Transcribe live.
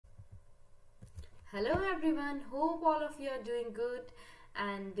Hello everyone, hope all of you are doing good,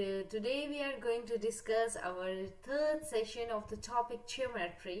 and today we are going to discuss our third session of the topic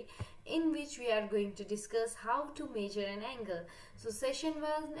geometry, in which we are going to discuss how to measure an angle. So session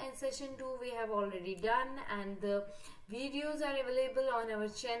 1 and session 2 we have already done, and the videos are available on our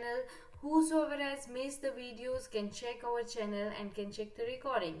channel. Whosoever has missed the videos can check our channel and can check the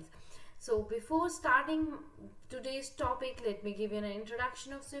recordings. So before starting today's topic, let me give you an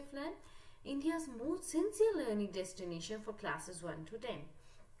introduction of Swiflearn, India's most sincere learning destination for classes 1 to 10.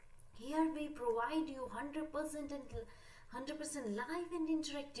 Here we provide you 100% live and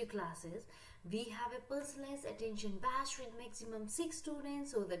interactive classes. We have a personalized attention batch with maximum 6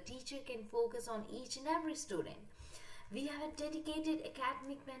 students, so the teacher can focus on each and every student. We have a dedicated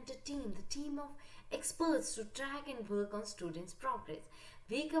academic mentor team, the team of experts to track and work on students' progress.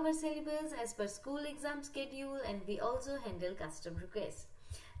 We cover syllabus as per school exam schedule, and we also handle custom requests.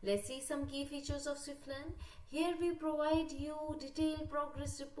 Let's see some key features of Swiflearn. Here we provide you detailed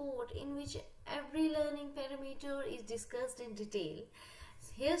progress report in which every learning parameter is discussed in detail.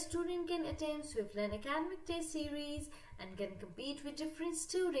 Here student can attend Swiflearn academic test series and can compete with different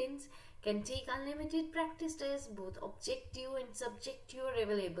students, can take unlimited practice tests, both objective and subjective are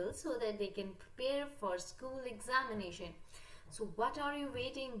available, so that they can prepare for school examination. So what are you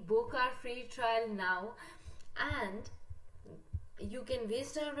waiting? Book our free trial now, and you can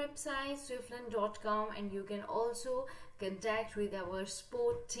visit our website swiflearn.com, and you can also contact with our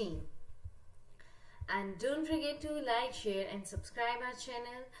support team. And don't forget to like, share and subscribe our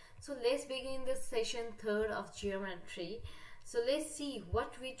channel. So let's begin the session 3rd of geometry. So let's see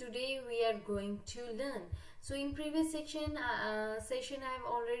what today we are going to learn. So in previous session I have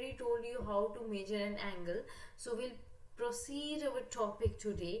already told you how to measure an angle. So we'll proceed our topic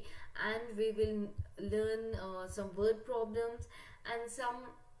today, and we will learn some word problems and some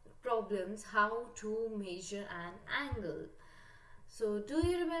problems how to measure an angle. So do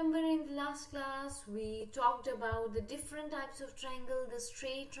you remember in the last class we talked about the different types of triangle, the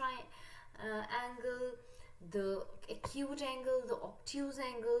straight angle, the acute angle, the obtuse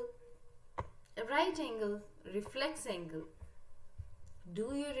angle, right angle, reflex angle.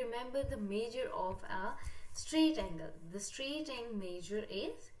 Do you remember the measure of a straight angle? The straight angle measure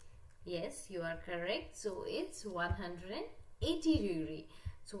is, yes, you are correct, so it's 180 degree.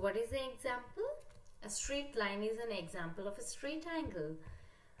 So what is the example? A straight line is an example of a straight angle.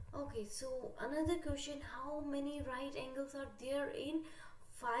 Okay, so another question, how many right angles are there in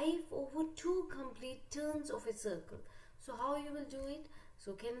 5/2 complete turns of a circle? So how you will do it?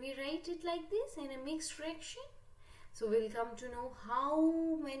 So can we write it like this in a mixed fraction? So we'll come to know how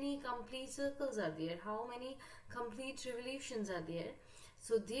many complete circles are there, how many complete revolutions are there.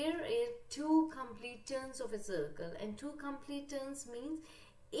 So there are 2 complete turns of a circle, and 2 complete turns means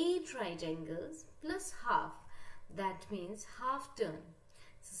 8 right angles plus half. That means half turn.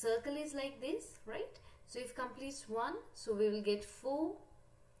 So circle is like this, right? So if completes 1, so we will get 4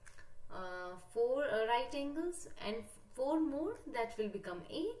 right angles, and 4 more, that will become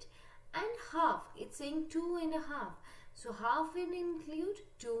 8, and half, it's saying 2.5. So half will include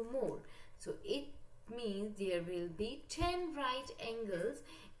 2 more. So it means there will be 10 right angles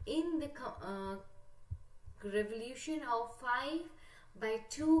in the revolution of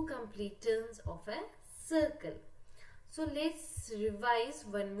 5/2 complete turns of a circle. So let's revise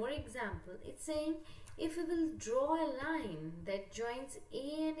one more example. It's saying if we will draw a line that joins A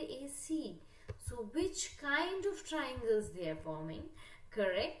and AC, so which kind of triangles they are forming?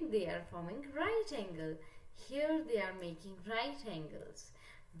 Correct, they are forming right angle. Here they are making right angles.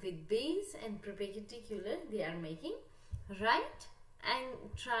 With base and perpendicular, they are making right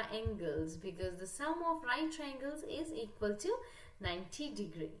triangles, because the sum of right triangles is equal to 90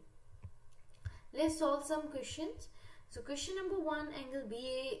 degree. Let's solve some questions. So question number 1, angle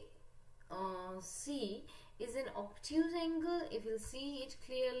BAC is an obtuse angle. If you see it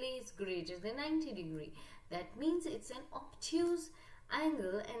clearly, it's greater than 90 degree. That means it's an obtuse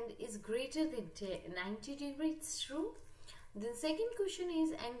angle and is greater than 90 degree. It's true. The second question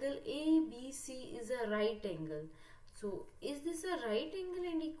is angle ABC is a right angle. So is this a right angle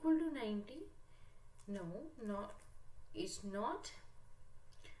and equal to 90? No, it's not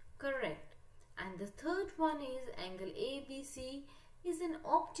correct. And the third one is angle ABC is an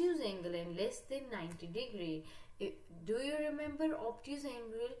obtuse angle and less than 90 degree. Do you remember obtuse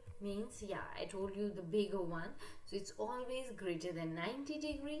angle means, yeah, I told you the bigger one. So it's always greater than 90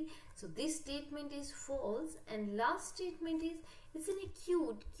 degree. So this statement is false. And last statement is it's an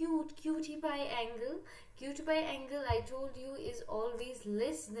acute QT by angle. QT by angle, I told you, is always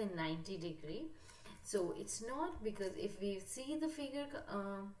less than 90 degree. So it's not, because if we see the figure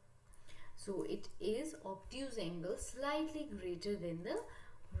So it is obtuse angle slightly greater than the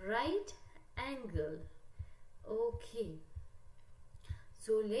right angle. Okay,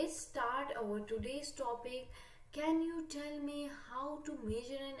 so let's start our today's topic. Can you tell me how to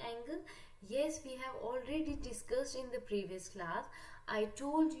measure an angle? Yes, we have already discussed in the previous class. I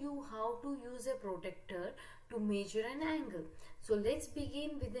told you how to use a protractor to measure an angle. So let's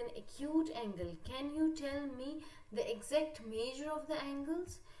begin with an acute angle. Can you tell me the exact measure of the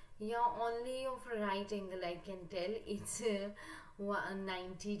angles? Yeah, only of a right angle I can tell. It's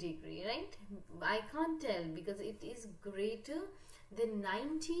 90 degree, right? I can't tell because it is greater than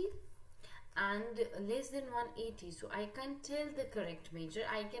 90 and less than 180, so I can't tell the correct measure.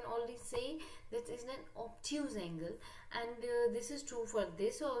 I can only say that is an obtuse angle, and this is true for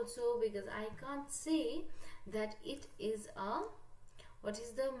this also, because I can't say that it is a what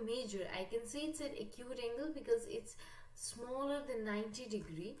is the measure. I can say it's an acute angle because it's smaller than 90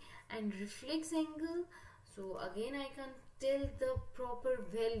 degree, and reflex angle, so again I can't tell the proper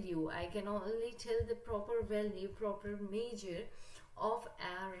value. I can only tell the proper value, proper measure of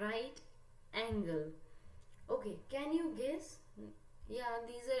a right angle. Okay, can you guess? Yeah,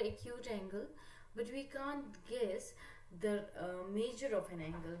 these are acute angle, but we can't guess the measure of an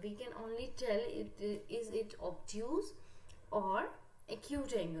angle. We can only tell is it obtuse or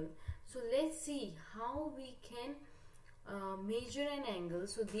acute angle. So let's see how we can measure an angle.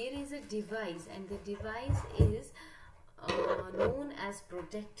 So there is a device, and the device is known as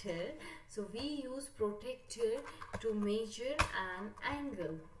protractor. So we use protractor to measure an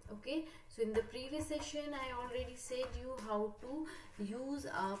angle. Okay, so in the previous session I already said you how to use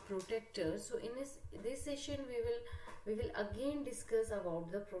a protractor. So in this session we will again discuss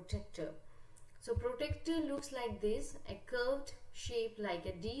about the protractor. So protractor looks like this, a curved shape like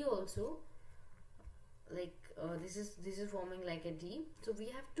a D also, like this is forming like a D. So we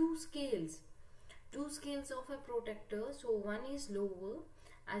have two scales of a protractor. So one is lower,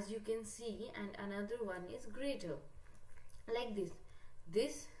 as you can see, and another one is greater, like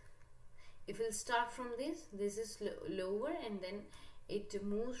this if we'll start from this is lower, and then it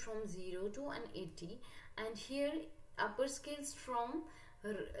moves from 0 to 180, and here upper scales from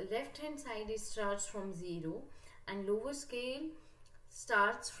left hand side, it starts from 0, and lower scale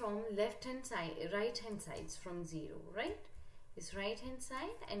starts from left hand side, right hand sides from 0, right? It's right hand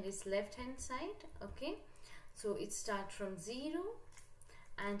side and it's left hand side. Okay, so it starts from 0,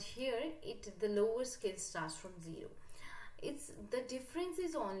 and here the lower scale starts from 0. It's the difference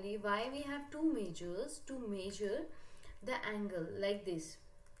is only why we have two measures to measure the angle, like this.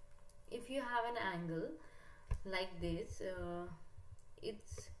 If you have an angle like this,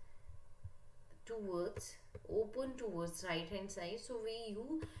 it's open towards right hand side, so we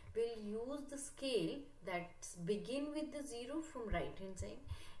will use the scale that begin with the 0 from right hand side.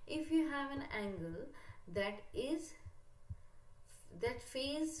 If you have an angle that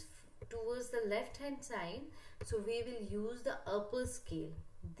face towards the left hand side, so we will use the upper scale,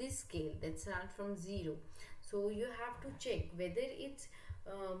 this scale that starts from 0. So you have to check whether it's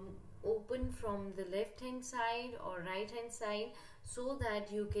open from the left hand side or right hand side, so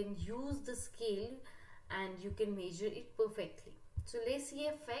that you can use the scale and you can measure it perfectly. So let's see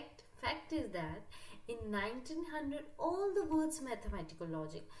a fact. Fact is that in 1900 all the words mathematical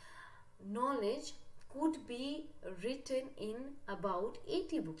knowledge could be written in about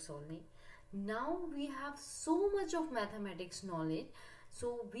 80 books only. Now we have so much of mathematics knowledge,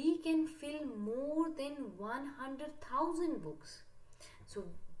 so we can fill more than 100,000 books. So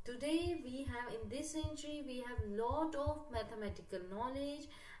today we have, in this century, we have lot of mathematical knowledge,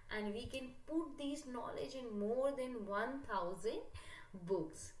 and we can put this knowledge in more than 1,000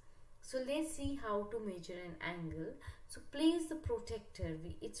 books. So let's see how to measure an angle. So place the protractor.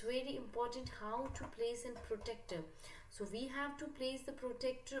 It's very important how to place a protractor. So we have to place the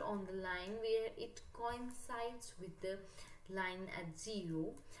protractor on the line where it coincides with the line at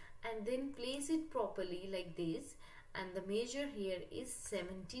 0, and then place it properly like this, and the measure here is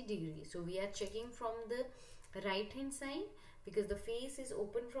 70 degrees. So we are checking from the right hand side because the face is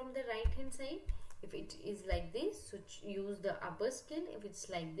open from the right hand side. If it is like this, so use the upper scale. If it's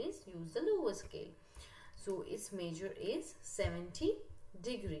like this, use the lower scale. So its measure is 70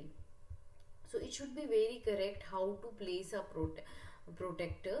 degree. So it should be very correct how to place a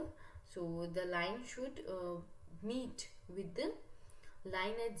protractor. So the line should meet with the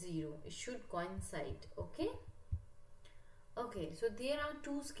line at 0. It should coincide. Okay. Okay, so there are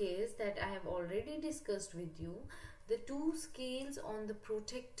two scales that I have already discussed with you. The two scales on the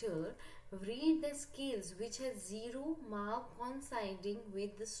protractor, read the scales which has 0 mark coinciding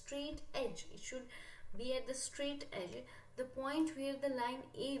with the straight edge. It should be at the straight edge. the point where the line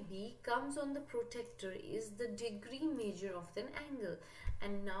AB comes on the protractor is the degree measure of an angle.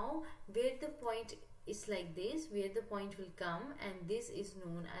 And now where the point is like this, where the point will come, and this is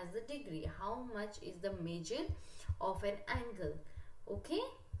known as the degree. How much is the measure of an angle? Okay,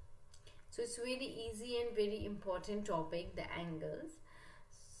 so it's very easy and very important topic, the angles.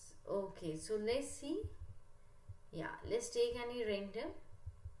 Okay, so let's see. Yeah, let's take any random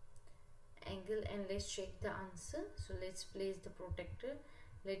angle and let's check the answer. So let's place the protractor.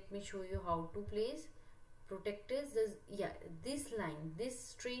 Let me show you how to place protractors. This line, this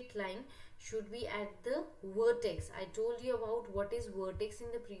straight line should be at the vertex. I told you about what is vertex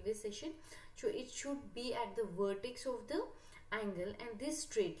in the previous session. So it should be at the vertex of the angle, and this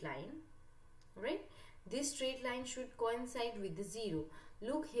straight line, right, this straight line should coincide with the 0.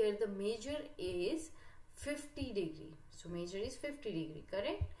 Look here, the measure is 50 degree. So measure is 50 degree,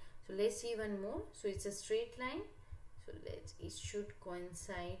 correct? So let's see one more. So it's a straight line. So it should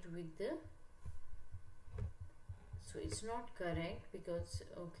coincide with the, so it's not correct because,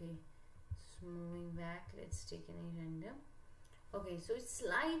 okay, so moving back, let's take any random. Okay, so it's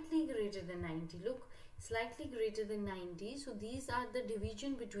slightly greater than 90. Look, slightly greater than 90. So these are the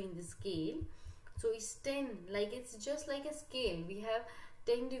division between the scale. So it's 10, like it's just like a scale. We have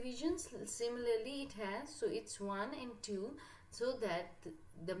 10 divisions. Similarly it has, so it's 1 and 2, so that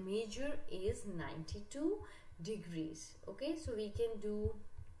the measure is 92 degrees. Okay, so we can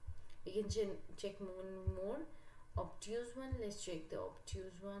check more obtuse one. Let's check the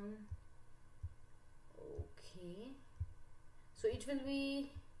obtuse one. Okay, so it will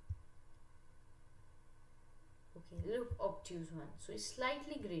be, okay, look, obtuse one, so it's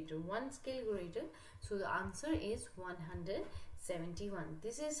slightly greater, one scale greater, so the answer is 171.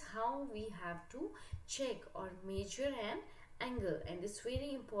 This is how we have to check or measure an angle, and it's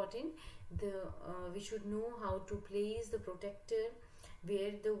very important. We should know how to place the protractor,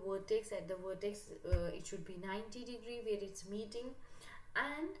 where the vertex, at the vertex it should be 90 degree where it's meeting,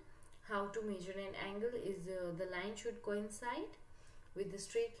 and how to measure an angle is the line should coincide with the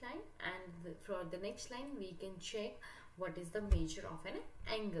straight line, and for the next line we can check what is the measure of an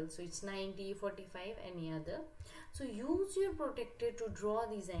angle. So it's 90, 45, any other. So use your protractor to draw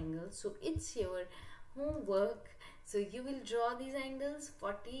these angles. So it's your homework. So you will draw these angles.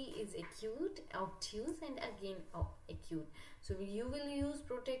 40 is acute, obtuse, and again acute. So you will use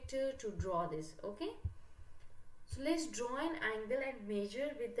protractor to draw this. Okay, so let's draw an angle and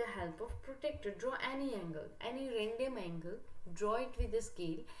measure with the help of protractor. Draw any angle, any random angle, draw it with the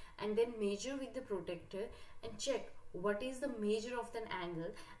scale, and then measure with the protractor and check what is the measure of an angle,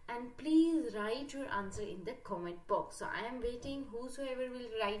 and please write your answer in the comment box. So I am waiting whosoever will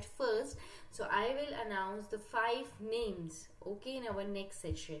write first. So I will announce the 5 names, okay, in our next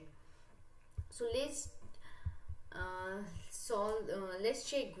session. So let's let's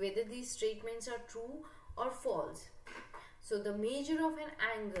check whether these statements are true or false. So the measure of an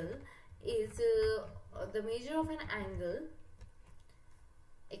angle is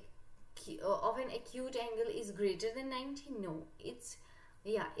of an acute angle is greater than 90. No, it's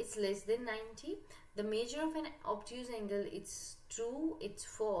less than 90. The measure of an obtuse angle, it's true, it's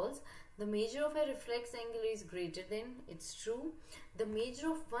false. The measure of a reflex angle is greater than, it's true. The measure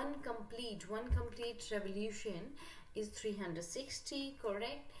of one complete revolution is 360,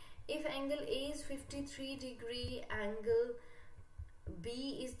 correct. If angle A is 53 degree, angle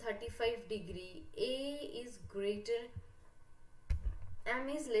B is 35 degree, A is greater, M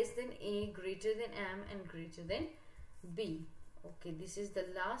is less than A, greater than M, and greater than B. Okay, this is the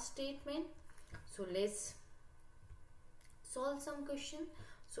last statement. So let's solve some question.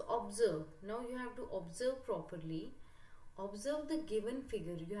 So observe. Now you have to observe properly. Observe the given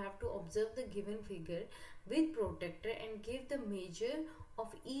figure. You have to observe the given figure with protractor and give the measure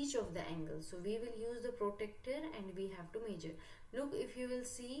of each of the angles. So we will use the protractor and we have to measure. Look, if you will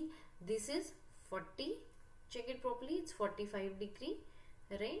see, this is 40. Check it properly. It's 45 degree,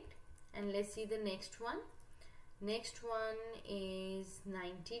 right? And let's see the next one. Next one is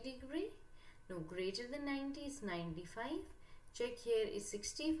 90 degree. No, greater than 90 is 95. Check here is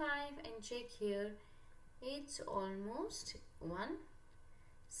 65, and check here it's almost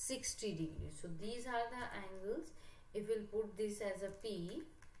 160 degrees. So these are the angles. If we'll put this as a P,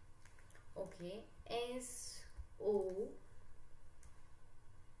 okay, S O,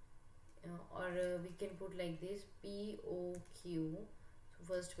 or we can put like this, P O Q. So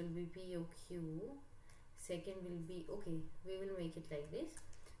first will be P O Q, second will be, okay, we will make it like this.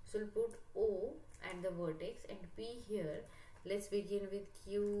 So we'll put O at the vertex and P here. Let's begin with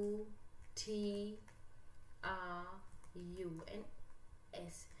Q, T, R, U, and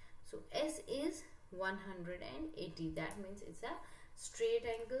S. So S is 180. That means it's a straight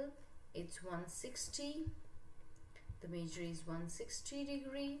angle. It's 160. The measure is 160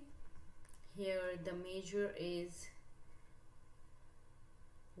 degree. Here the measure is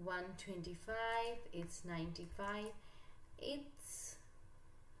 125. It's 95. It's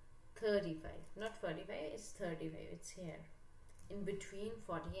 35. Not 45. It's 35. It's here in between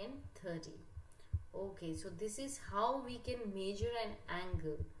 40 and 30. Okay, so this is how we can measure an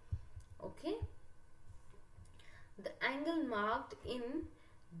angle. Okay, the angle marked in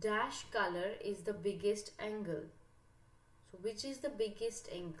dash color is the biggest angle. So which is the biggest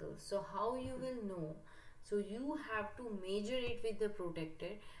angle? So how you will know? So you have to measure it with the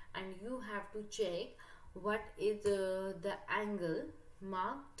protractor, and you have to check what is the angle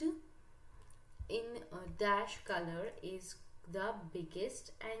marked in dash color is the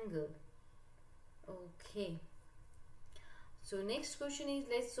biggest angle. Okay, so next question is,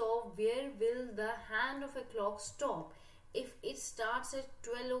 let's solve where will the hand of a clock stop if it starts at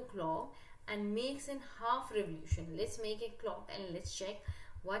 12 o'clock and makes an half revolution. Let's make a clock and let's check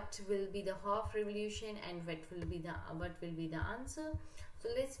what will be the half revolution and what will be the answer. So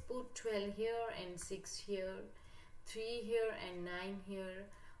let's put 12 here and 6 here, 3 here and 9 here,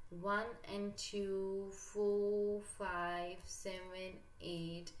 1 and 2, 4, 5, 7,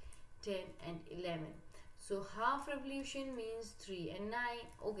 8, 10 and 11. So half revolution means 3 and 9.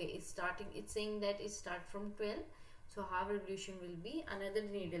 Okay, it's saying that it starts from 12. So half revolution will be, another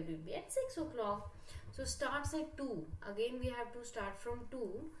needle will be at 6 o'clock. So starts at 2. Again we have to start from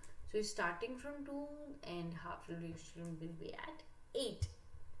 2. So it's starting from 2 and half revolution will be at 8.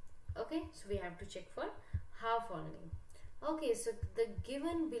 Okay, so we have to check for half only. Okay, so the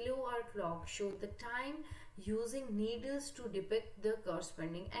given below our clock show the time using needles to depict the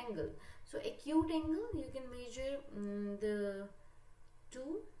corresponding angle. So acute angle you can measure the 2,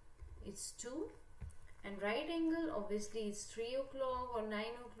 it's 2, and right angle obviously is 3 o'clock or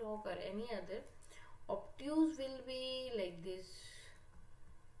 9 o'clock or any other. Obtuse will be like this,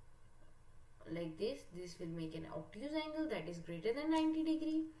 this will make an obtuse angle that is greater than 90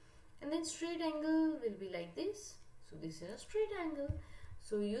 degree, and then straight angle will be like this. So this is a straight angle.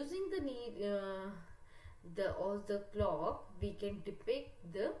 So using the clock we can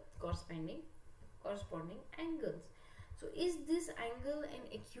depict the corresponding angles. So is this angle an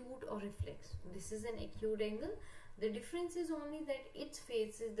acute or reflex? This is an acute angle. The difference is only that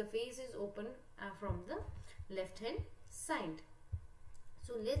the face is open from the left hand side.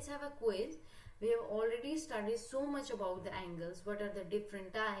 So let's have a quiz. We have already studied so much about the angles. What are the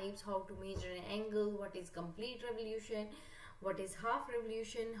different types? How to measure an angle? What is complete revolution? What is half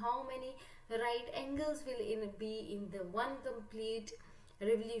revolution? How many right angles will be in the one complete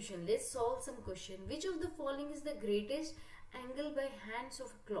revolution? Let's solve some question. Which of the following is the greatest angle by hands of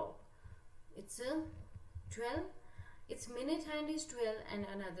a clock? It's a 12. Its minute hand is 12 and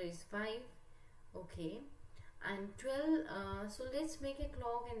another is 5. Okay, and 12. So let's make a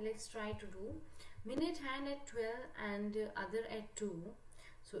clock and let's try to do minute hand at 12 and other at 2.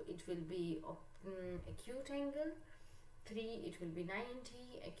 So it will be acute angle. 3, it will be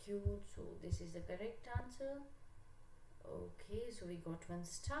 90 acute. So this is the correct answer. Okay, so we got 1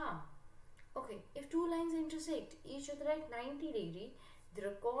 star. Okay, if two lines intersect each other at 90 degree, they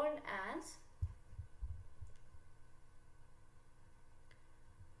are called as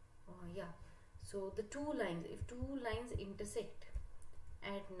so the two lines, if two lines intersect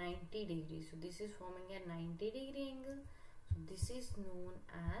at 90 degrees, so this is forming a 90 degree angle. So this is known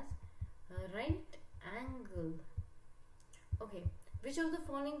as a right angle. Okay, which of the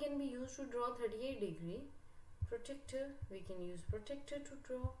following can be used to draw 38 degree? Protractor. We can use protractor to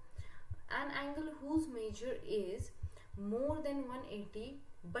draw an angle whose measure is more than 180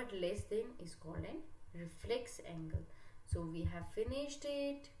 but less than is called an reflex angle. So we have finished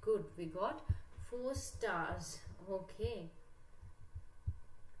it. Good, we got 4 stars. Okay,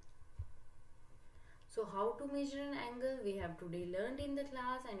 so how to measure an angle we have today learned in the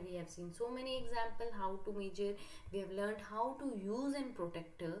class, and we have seen so many examples how to measure. We have learned how to use a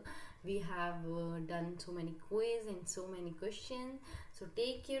protractor. We have done so many quiz and so many questions. So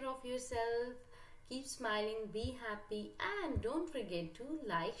take care of yourself, keep smiling, be happy, and don't forget to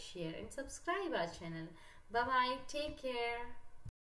like, share and subscribe our channel. Bye bye, take care.